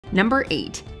Number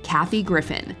 8. Kathy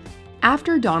Griffin.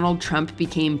 After Donald Trump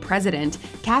became president,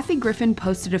 Kathy Griffin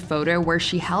posted a photo where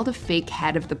she held a fake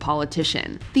head of the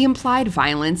politician. The implied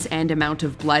violence and amount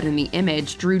of blood in the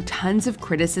image drew tons of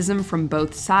criticism from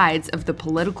both sides of the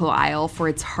political aisle for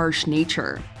its harsh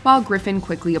nature. While Griffin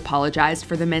quickly apologized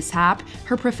for the mishap,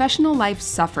 her professional life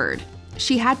suffered.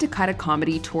 She had to cut a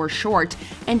comedy tour short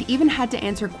and even had to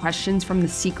answer questions from the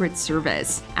Secret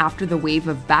Service. After the wave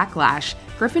of backlash,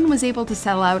 Griffin was able to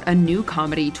sell out a new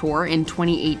comedy tour in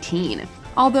 2018.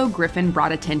 Although Griffin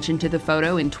brought attention to the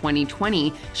photo in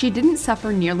 2020, she didn't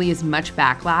suffer nearly as much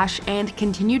backlash and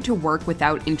continued to work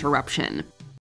without interruption.